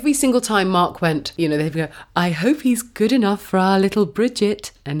is every single time Mark went, they'd go, I hope he's good enough for our little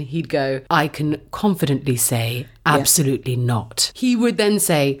Bridget, and he'd go, I can confidently say absolutely not. He would then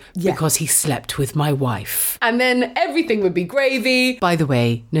say, because he slept with my wife, and then everything would be gravy. By the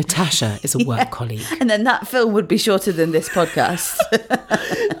way, Natasha is a work colleague, and then that film would be shorter than this podcast.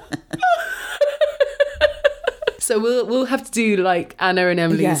 So we'll have to do like Anna and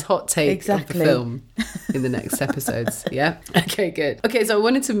Emily's hot take exactly. of the film in the next episodes. Yeah. Okay, good. Okay, so I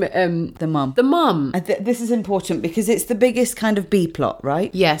wanted to The mum. the mum. This is important because it's the biggest kind of B plot,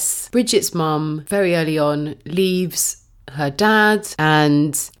 right? Yes, Bridget's mum very early on leaves her dad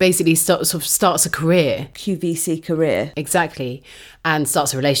and basically starts a career. QVC career. Exactly. And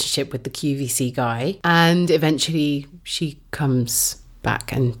starts a relationship with the QVC guy. And eventually she comes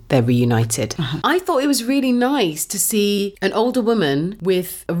back and they're reunited. I thought it was really nice to see an older woman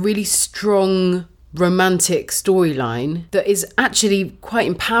with a really strong romantic storyline that is actually quite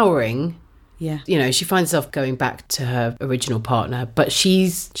empowering. Yeah. You know, she finds herself going back to her original partner, but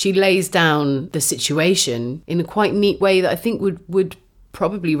she lays down the situation in a quite neat way that I think would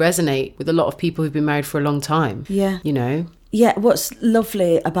probably resonate with a lot of people who've been married for a long time. Yeah. You know? Yeah, what's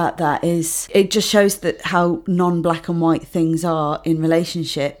lovely about that is it just shows that how non-black and white things are in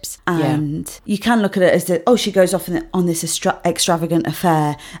relationships. And you can look at it as that, oh, she goes off on this extravagant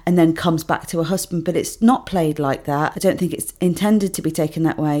affair and then comes back to her husband. But it's not played like that. I don't think it's intended to be taken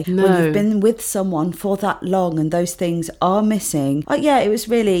that way. No. When you've been with someone for that long and those things are missing. Oh, yeah, it was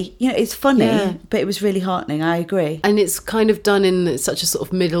really, it's funny, but it was really heartening. I agree. And it's kind of done in such a sort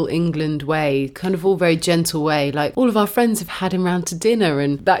of middle England way, kind of all very gentle way. Like all of our friends have had him round to dinner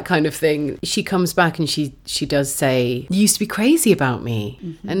and that kind of thing. She comes back and she does say, you used to be crazy about me.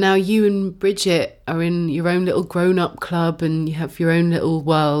 Mm-hmm. And now you and Bridget are in your own little grown-up club and you have your own little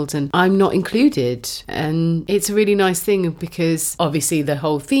world and I'm not included. And it's a really nice thing because obviously the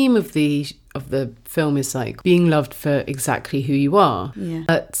whole theme of the film is like being loved for exactly who you are. Yeah.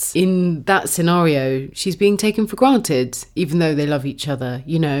 But in that scenario, she's being taken for granted, even though they love each other,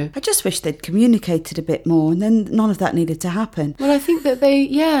 you know. I just wish they'd communicated a bit more and then none of that needed to happen. Well, I think that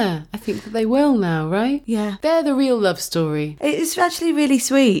they will now, right? Yeah. They're the real love story. It's actually really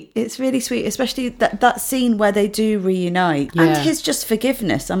sweet. It's really sweet, especially that scene where they do reunite. Yeah. And his just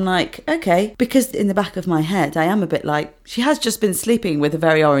forgiveness. I'm like, okay. Because in the back of my head, I am a bit like, she has just been sleeping with a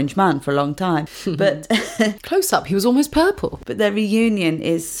very orange man for a long time. But close up, he was almost purple. But their reunion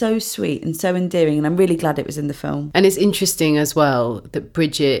is so sweet and so endearing, and I'm really glad it was in the film. And it's interesting as well that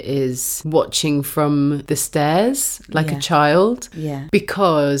Bridget is watching from the stairs like a child. Yeah.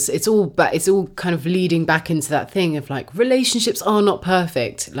 Because it's all kind of leading back into that thing of like relationships are not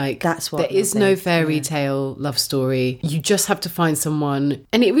perfect. Like that's what there is no fairy tale love story. You just have to find someone,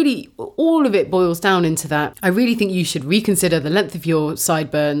 and it really all of it boils down into that. I really think you should reconsider the length of your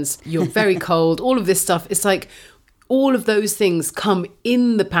sideburns. You're very cold. All of this stuff. It's like all of those things come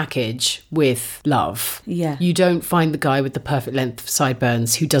in the package with love. Yeah. You don't find the guy with the perfect length of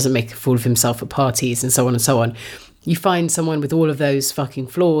sideburns who doesn't make a fool of himself at parties and so on and so on. You find someone with all of those fucking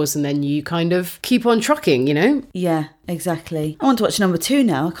flaws and then you kind of keep on trucking, you know? Yeah, exactly. I want to watch number 2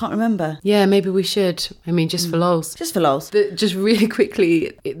 now. I can't remember. Yeah, maybe we should. I mean, just for lols. Just for lols. Just really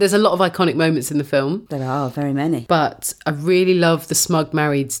quickly, there's a lot of iconic moments in the film. There are, very many. But I really love the Smug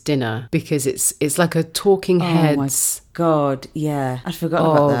Married's dinner because it's like a talking heads. God, yeah. I'd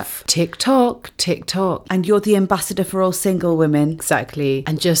forgotten about that. TikTok, TikTok. And you're the ambassador for all single women. Exactly.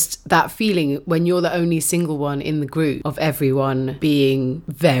 And just that feeling when you're the only single one in the group of everyone being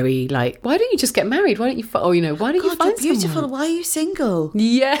very like, why don't you just get married? Why don't you, why don't you find beautiful. someone? Why are you single?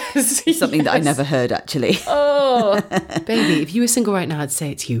 Yes. Something that I never heard, actually. Oh, baby, if you were single right now, I'd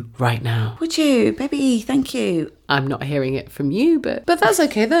say it to you right now. Would you? Baby, thank you. I'm not hearing it from you, but that's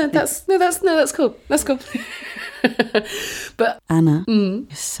okay. That's cool. That's cool. But Anna, you're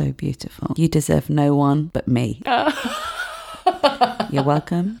so beautiful. You deserve no one but me. You're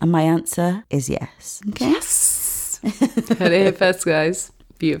welcome. And my answer is yes. Okay? Yes. Heard it here first, guys.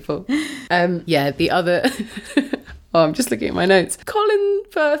 Beautiful. The other... Oh, I'm just looking at my notes. Colin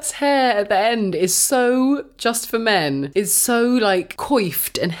Firth's hair at the end is so just for men. It's so like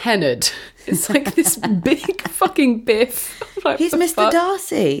coiffed and hennaed. It's like this big fucking biff. Like, he's Mr.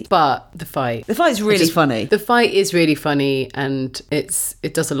 Darcy. But the fight. The fight's really funny. The fight is really funny and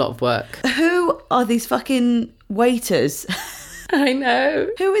it does a lot of work. Who are these fucking waiters? I know.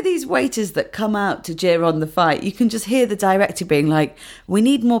 Who are these waiters that come out to jeer on the fight? You can just hear the director being like, we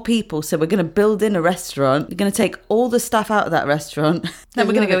need more people, so we're going to build in a restaurant. We're going to take all the staff out of that restaurant. Then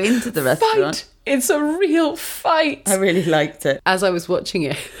we're going to go into the restaurant. Fight. It's a real fight. I really liked it. As I was watching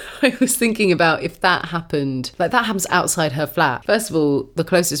it, I was thinking about if that happened, like that happens outside her flat. First of all, the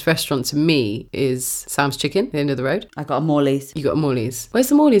closest restaurant to me is Sam's Chicken, the end of the road. I got a Morley's. You got a Morley's. Where's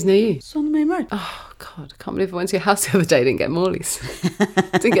the Morley's near you? It's on the main road. Oh, God, I can't believe I went to your house the other day and didn't get Morley's.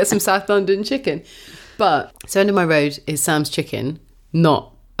 Didn't get some South London chicken. But, so end of my road is Sam's Chicken,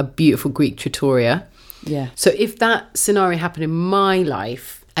 not a beautiful Greek trattoria. Yeah. So if that scenario happened in my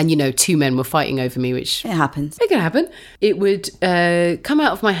life, and, two men were fighting over me, which... It happens. It can happen. It would come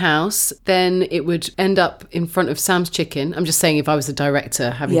out of my house, then it would end up in front of Sam's Chicken. I'm just saying if I was the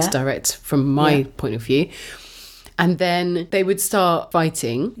director having to direct from my point of view. And then they would start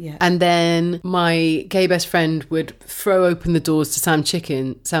fighting. Yeah. And then my gay best friend would throw open the doors to Sam's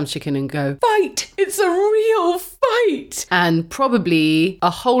Chicken and go, "Fight! It's a real fight!" And probably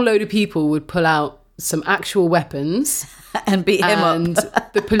a whole load of people would pull out some actual weapons and beat him up. And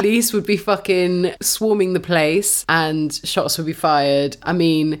the police would be fucking swarming the place and shots would be fired. I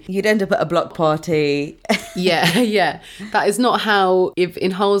mean... You'd end up at a block party. Yeah. That is not how, if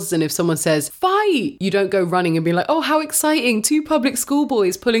in Harlesden, if someone says, "Fight!" you don't go running and be like, "Oh, how exciting, 2 public school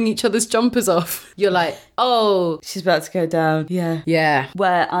boys pulling each other's jumpers off." You're like, "Oh. She's about to go down." Yeah. Yeah.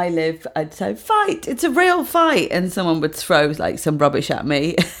 Where I live, I'd say, "Fight! It's a real fight." And someone would throw like some rubbish at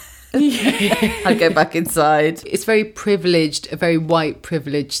me. I'd go back inside. It's very privileged, a very white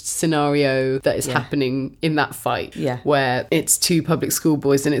privileged scenario that is happening in that fight. Yeah. Where it's 2 public school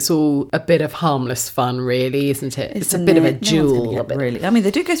boys and it's all a bit of harmless fun, really, isn't it? It's a bit of a duel. Really. I mean,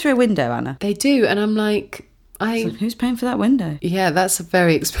 they do go through a window, Anna. They do. And I'm like, So who's paying for that window? Yeah, that's a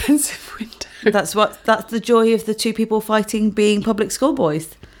very expensive window. That's the joy of the 2 people fighting being public school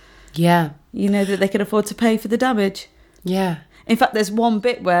boys. Yeah. You know that they can afford to pay for the damage. Yeah. In fact, there's one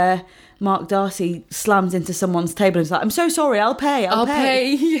bit where Mark Darcy slams into someone's table and is like, "I'm so sorry, I'll pay.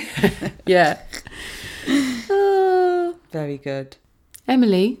 Yeah. Very good.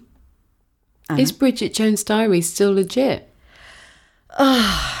 Emily, is Bridget Jones' Diary still legit?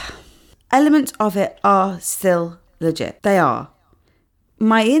 Elements of it are still legit. They are.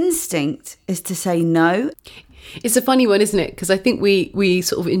 My instinct is to say no. It's a funny one, isn't it? Because I think we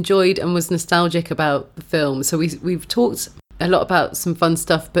sort of enjoyed and was nostalgic about the film. So we've talked a lot about some fun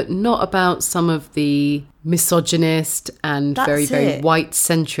stuff, but not about some of the misogynist and very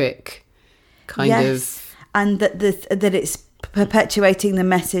white-centric kind of... And that it's perpetuating the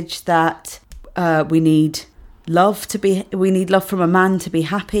message that we need love from a man to be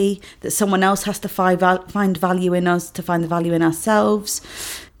happy, that someone else has to find value in us to find the value in ourselves.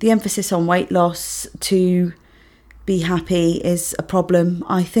 The emphasis on weight loss to be happy is a problem,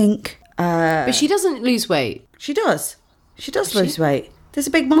 I think. But she doesn't lose weight. She does. She does lose weight. There's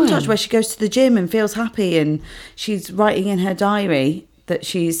a big montage where she goes to the gym and feels happy, and she's writing in her diary that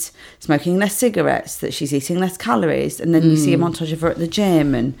she's smoking less cigarettes, that she's eating less calories, and then you see a montage of her at the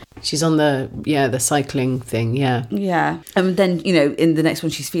gym, and she's on the cycling thing, yeah, and then in the next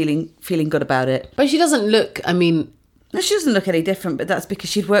one she's feeling good about it. But she doesn't look. I mean, no, she doesn't look any different, but that's because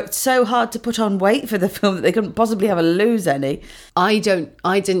she'd worked so hard to put on weight for the film that they couldn't possibly have her lose any. I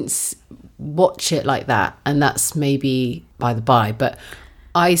didn't watch it like that, and that's maybe by the by, but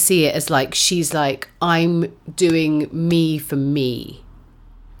I see it as like she's like, I'm doing me for me.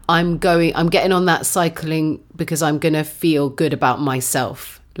 I'm getting on that cycling because I'm going to feel good about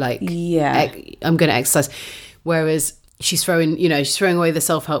myself. Like, I'm going to exercise. Whereas she's throwing away the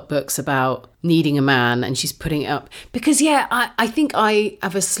self-help books about needing a man, and she's putting it up because, I think I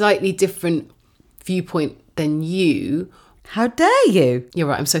have a slightly different viewpoint than you. How dare you? You're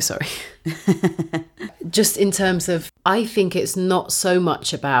right. I'm so sorry. Just in terms of, I think it's not so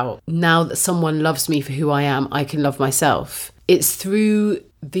much about now that someone loves me for who I am, I can love myself. It's through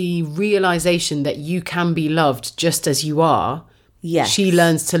the realization that you can be loved just as you are. Yes. She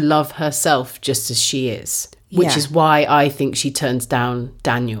learns to love herself just as she is, which is why I think she turns down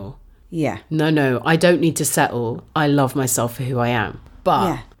Daniel. Yeah. No, I don't need to settle. I love myself for who I am.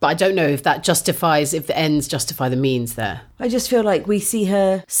 But I don't know if that justifies, if the ends justify the means there. I just feel like we see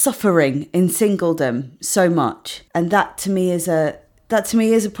her suffering in singledom so much. And that to me is a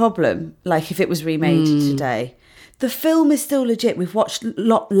problem. Like if it was remade today. The film is still legit. We've watched a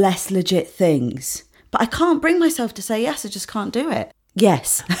lot less legit things. But I can't bring myself to say yes. I just can't do it.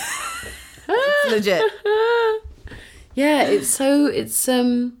 Yes. It's legit. Yeah, it's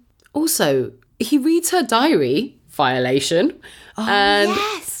also, he reads her diary, violation.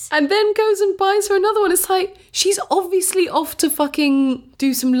 And then goes and buys her another one. It's like, she's obviously off to fucking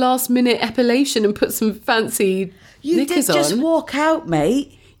do some last minute epilation and put some fancy knickers on. You did just walk out,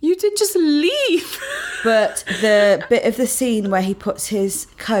 mate. You did just leave. But the bit of the scene where he puts his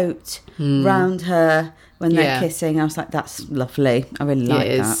coat round her when they're kissing, I was like, that's lovely. I really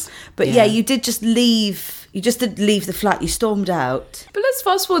like that. But you did just leave. You just did leave the flat. You stormed out. But let's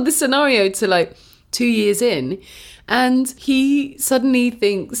fast forward the scenario to like 2 years in. And he suddenly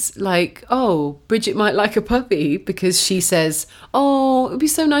thinks like, oh, Bridget might like a puppy because she says, oh, it would be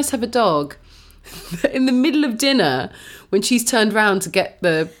so nice to have a dog. In the middle of dinner, when she's turned round to get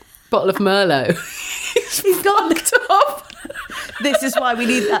the bottle of Merlot, he's got the top. This is why we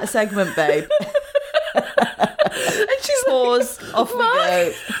need that segment, babe. And she's Pause, off we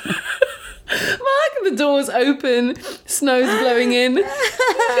go. Mark, the door's open, snow's blowing in. He's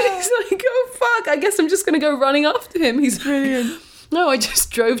like, oh fuck, I guess I'm just going to go running after him. He's brilliant. No, I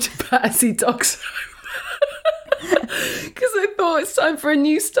just drove to Battersea Docks home. Because I thought it's time for a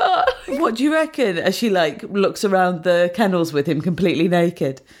new start. What do you reckon? As she like looks around the kennels with him completely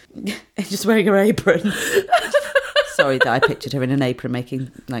naked, just wearing her apron. Sorry that I pictured her in an apron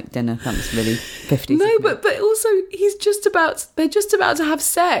making like dinner. That was really 50s. No, but also they're just about to have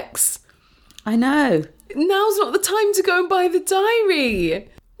sex. I know. Now's not the time to go and buy the diary.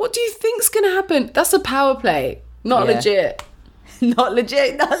 What do you think's going to happen? That's a power play. Not Yeah. legit. Not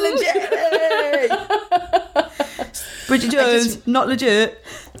legit. Not legit. Bridget Jones. Not legit.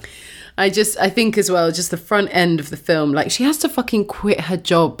 I think as well, just the front end of the film, like she has to fucking quit her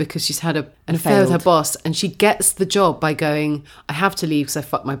job because she's had an affair with her Failed. boss, and she gets the job by going, I have to leave because I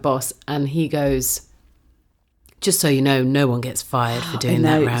fucked my boss. And he goes, just so you know, no one gets fired for doing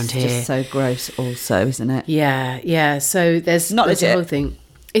that around it's here. just so gross also, isn't it? Yeah. So there's Not there's a legit. whole thing.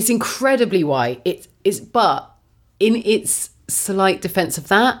 It's incredibly white. But in its slight defense of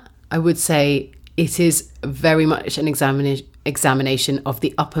that, I would say it is very much an examination of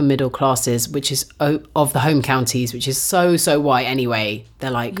the upper middle classes, which is of the home counties, which is so white anyway.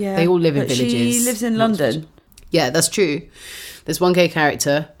 They're like, they all live in but villages. She lives in London. Yeah, that's true. There's one gay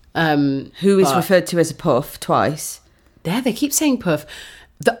character. Who is referred to as a puff twice. They keep saying puff.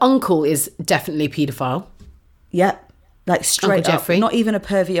 The uncle is definitely a paedophile. Yep. Like straight Uncle up. Jeffrey. Not even a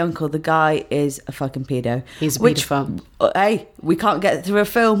pervy uncle. The guy is a fucking pedo. He's a paedophile. Hey, we can't get through a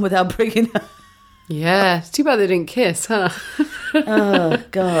film without bringing up. Yeah, it's too bad they didn't kiss, huh? Oh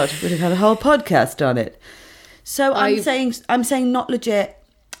God, we'd have had a whole podcast on it. So I'm saying not legit.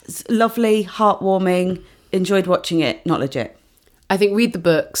 It's lovely, heartwarming. Enjoyed watching it. Not legit. I think read the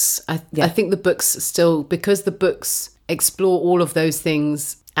books. I think the books still, because the books explore all of those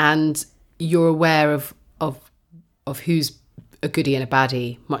things and you're aware of who's a goodie and a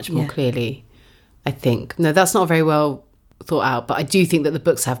baddie much more clearly, I think. No, that's not very well thought out, but I do think that the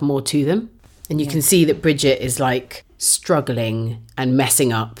books have more to them. And you can see that Bridget is like struggling and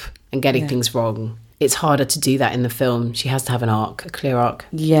messing up and getting things wrong. It's harder to do that in the film. She has to have an arc, a clear arc.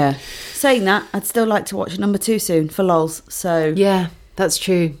 Yeah. Saying that, I'd still like to watch number 2 soon for lols. So Yeah, that's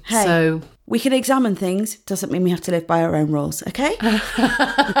true. hey, So we can examine things. Doesn't mean we have to live by our own rules. Okay.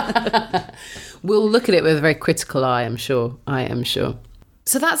 we'll look at it with a very critical eye, I'm sure. I am sure.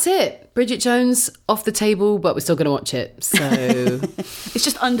 So that's it. Bridget Jones off the table, but we're still going to watch it. So It's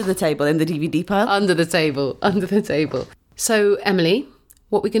just under the table in the DVD pile. under the table. So Emily,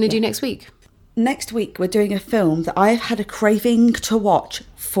 what are we going to do next week? Next week, we're doing a film that I've had a craving to watch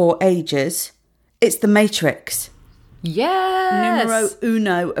for ages. It's The Matrix. Yes. Numero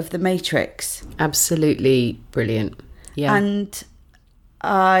uno of The Matrix. Absolutely brilliant. Yeah. And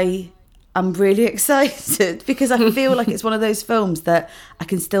I'm really excited because I feel like it's one of those films that I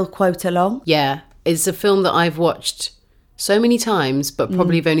can still quote along. Yeah. It's a film that I've watched so many times, but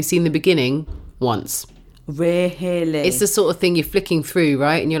probably have only seen the beginning once. Really? It's the sort of thing you're flicking through,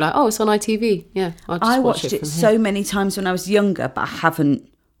 right? And you're like, oh, it's on ITV. Yeah, I'll just I watch watched it from so here. many times when I was younger, but I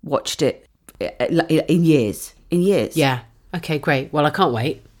haven't watched it in years. Yeah. Okay, great. Well, I can't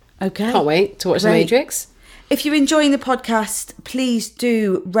wait. Okay. Can't wait to watch The Great. Matrix. If you're enjoying the podcast, please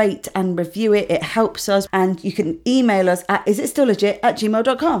do rate and review it. It helps us. And you can email us at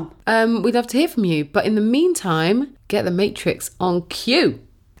isitstilllegit@gmail.com. We'd love to hear from you. But in the meantime, get The Matrix on cue.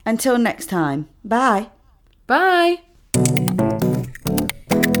 Until next time, bye. Bye.